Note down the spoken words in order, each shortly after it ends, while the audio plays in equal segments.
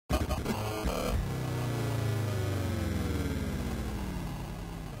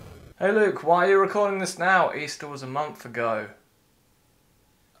Hey Luke, why are you recording this now? Easter was a month ago.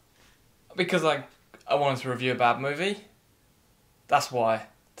 Because I wanted to review a bad movie. That's why.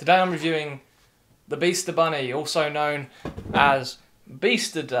 Today I'm reviewing The Beaster Bunny, also known as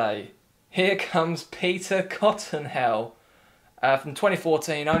Beaster Day. Here Comes Peter Cottonhell. From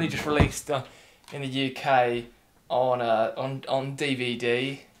 2014, only just released in the UK on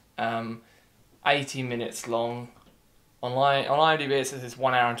DVD. 80 minutes long. On IMDb it says it's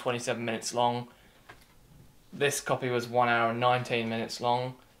 1 hour and 27 minutes long. This copy was 1 hour and 19 minutes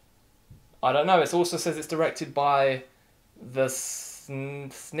long. I don't know, it also says it's directed by the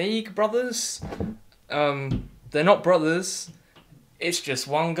Sneeg brothers. They're not brothers, it's just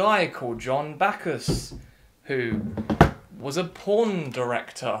one guy called John Backus, who was a porn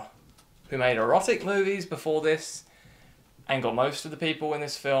director, who made erotic movies before this, and got most of the people in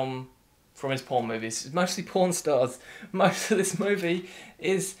this film from his porn movies. It's mostly porn stars. Most of this movie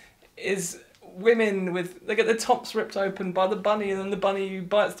is women with, they get their tops ripped open by the bunny, and then the bunny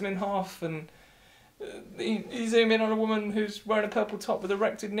bites them in half, and you zoom in on a woman who's wearing a purple top with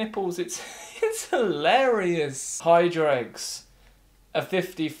erected nipples. It's hilarious. Hydra eggs. A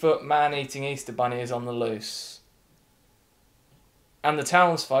 50-foot man-eating Easter bunny is on the loose. And the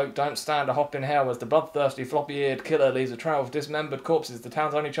townsfolk don't stand a hop in hell as the bloodthirsty, floppy-eared killer leaves a trail of dismembered corpses. The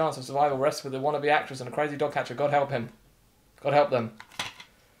town's only chance of survival rests with a wannabe actress and a crazy dog catcher. God help him. God help them.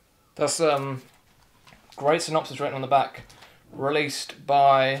 That's great synopsis written on the back. Released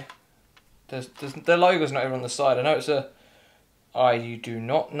by... their logo's not even on the side. I know it's a... you do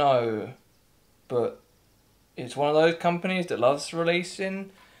not know. But it's one of those companies that loves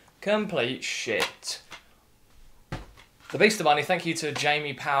releasing complete shit. The Beaster Bunny, thank you to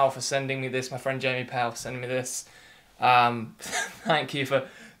Jamie Powell for sending me this, my friend Jamie Powell for sending me this. Thank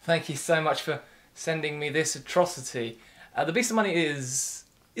you so much for sending me this atrocity. The Beaster Bunny is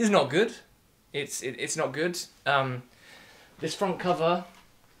not good. It's not good. This front cover,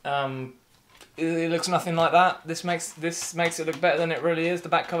 it looks nothing like that. This makes it look better than it really is. The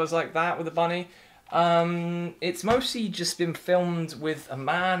back cover's like that with the bunny. It's mostly just been filmed with a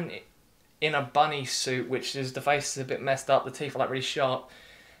man in a bunny suit, which is, the face is a bit messed up, the teeth are like really sharp,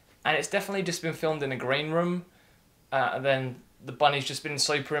 and it's definitely just been filmed in a green room, and then the bunny's just been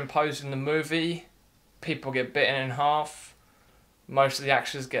superimposed in the movie. People get bitten in half, most of the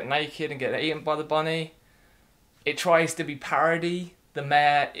actors get naked and get eaten by the bunny. It tries to be parody. The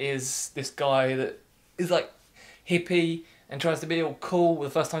mayor is this guy that is like hippie and tries to be all cool.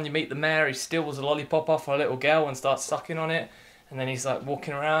 The first time you meet the mayor, he steals a lollipop off a little girl and starts sucking on it. And then he's like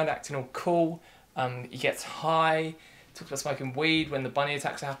walking around, acting all cool. He gets high, talks about smoking weed when the bunny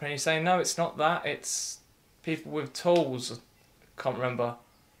attacks happen. And he's saying, no, it's not that. It's people with tools. Can't remember.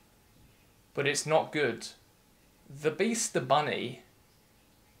 But it's not good. The Beaster Bunny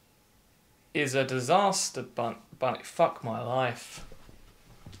is a disaster bunny. Fuck my life.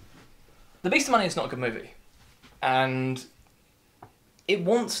 The Beaster Bunny is not a good movie. And it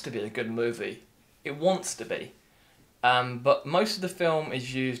wants to be a good movie. It wants to be. But most of the film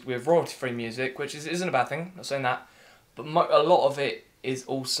is used with royalty-free music, which isn't a bad thing, I'm not saying that, but a lot of it is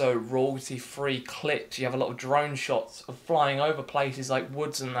also royalty-free clips. You have a lot of drone shots of flying over places like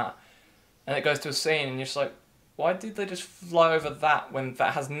woods and that, and it goes to a scene and you're just like, why did they just fly over that when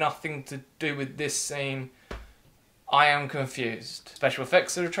that has nothing to do with this scene? I am confused. Special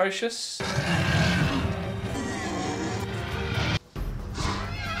effects are atrocious.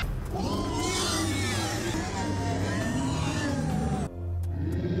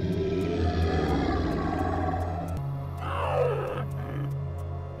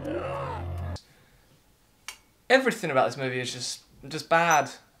 Everything about this movie is just bad.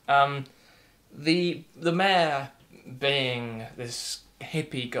 The mayor being this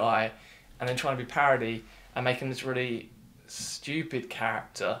hippie guy and then trying to be parody and making this really stupid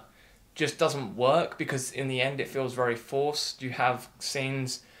character just doesn't work, because in the end it feels very forced. You have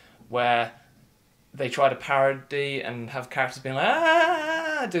scenes where they try to parody and have characters being like,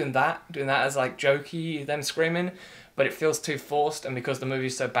 ah, doing that as like jokey, them screaming, but it feels too forced, and because the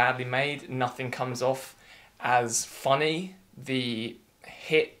movie's so badly made, nothing comes off as funny. The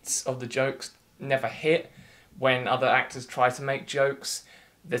hits of the jokes never hit when other actors try to make jokes.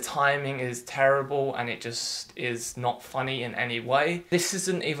 The timing is terrible and it just is not funny in any way. This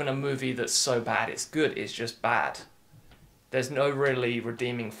isn't even a movie that's so bad it's good, it's just bad. There's no really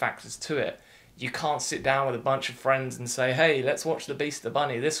redeeming factors to it. You can't sit down with a bunch of friends and say, hey, let's watch The Beaster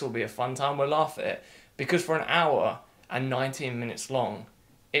Bunny, this will be a fun time, we'll laugh at it. Because for an hour and 19 minutes long,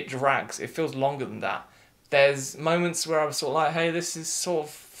 it drags, it feels longer than that. There's moments where I was sort of like, hey, this is sort of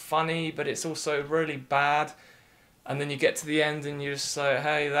funny, but it's also really bad. and then you get to the end and you're just like,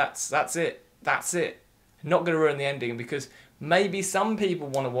 hey, that's it. Not going to ruin the ending, because maybe some people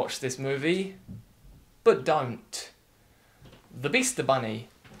want to watch this movie, but don't. The Beaster Bunny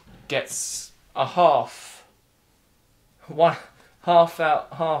gets a half out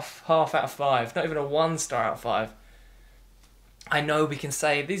of 5, not even a 1 star out of 5. I know we can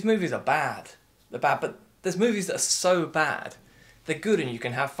say these movies are bad. They're bad, but there's movies that are so bad, they're good and you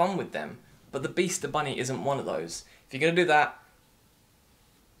can have fun with them. But The Beaster Bunny isn't one of those. If you're going to do that,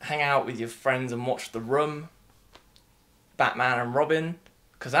 hang out with your friends and watch The Room, Batman and Robin,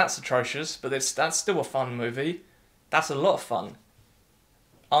 because that's atrocious, but that's still a fun movie. That's a lot of fun.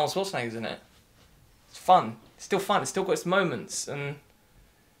 Arnold Schwarzenegger's in it. It's fun. It's still fun. It's still got its moments. And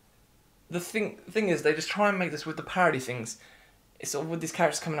the thing is, they just try and make this with the parody things. It's sort of with these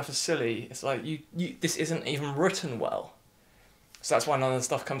characters coming off as silly. It's like, this isn't even written well. So that's why none of the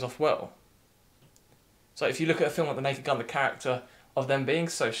stuff comes off well. So if you look at a film like The Naked Gun, the character of them being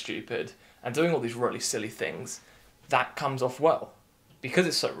so stupid and doing all these really silly things, that comes off well. Because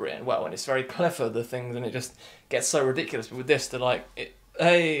it's so written well and it's very clever, the things, and it just gets so ridiculous. But with this, they're like,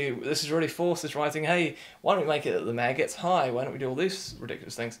 hey, this is really forced, this writing. Hey, why don't we make it that the mayor gets high? Why don't we do all these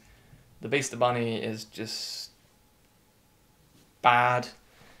ridiculous things? The Beaster Bunny is just bad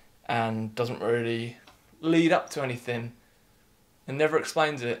and doesn't really lead up to anything and never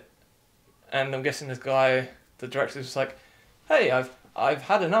explains it. And I'm guessing this guy, the director, is like, hey, I've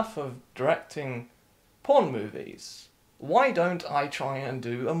had enough of directing porn movies. Why don't I try and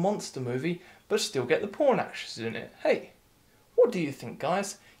do a monster movie but still get the porn actors in it? Hey, what do you think,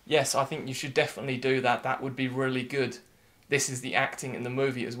 guys? Yes, I think you should definitely do that. That would be really good. This is the acting in the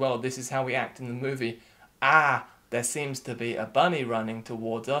movie as well. This is how we act in the movie. Ah, there seems to be a bunny running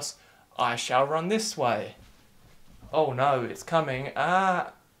towards us. I shall run this way. Oh no, it's coming.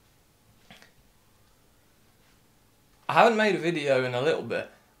 Ah. I haven't made a video in a little bit.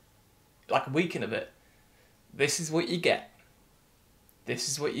 Like a week and a bit. This is what you get. This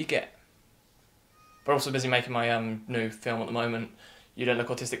is what you get. But also busy making my new film at the moment. You Don't Look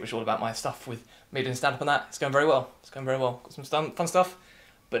Autistic, which is all about my stuff with me doing stand-up and that. It's going very well. Got some fun stuff.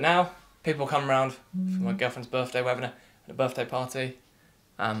 But now, people come around for my girlfriend's birthday. We're having a birthday party.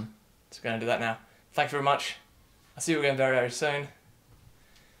 So we're going to do that now. Thank you very much. I'll see you again very, very soon.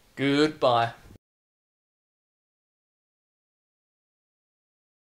 Goodbye.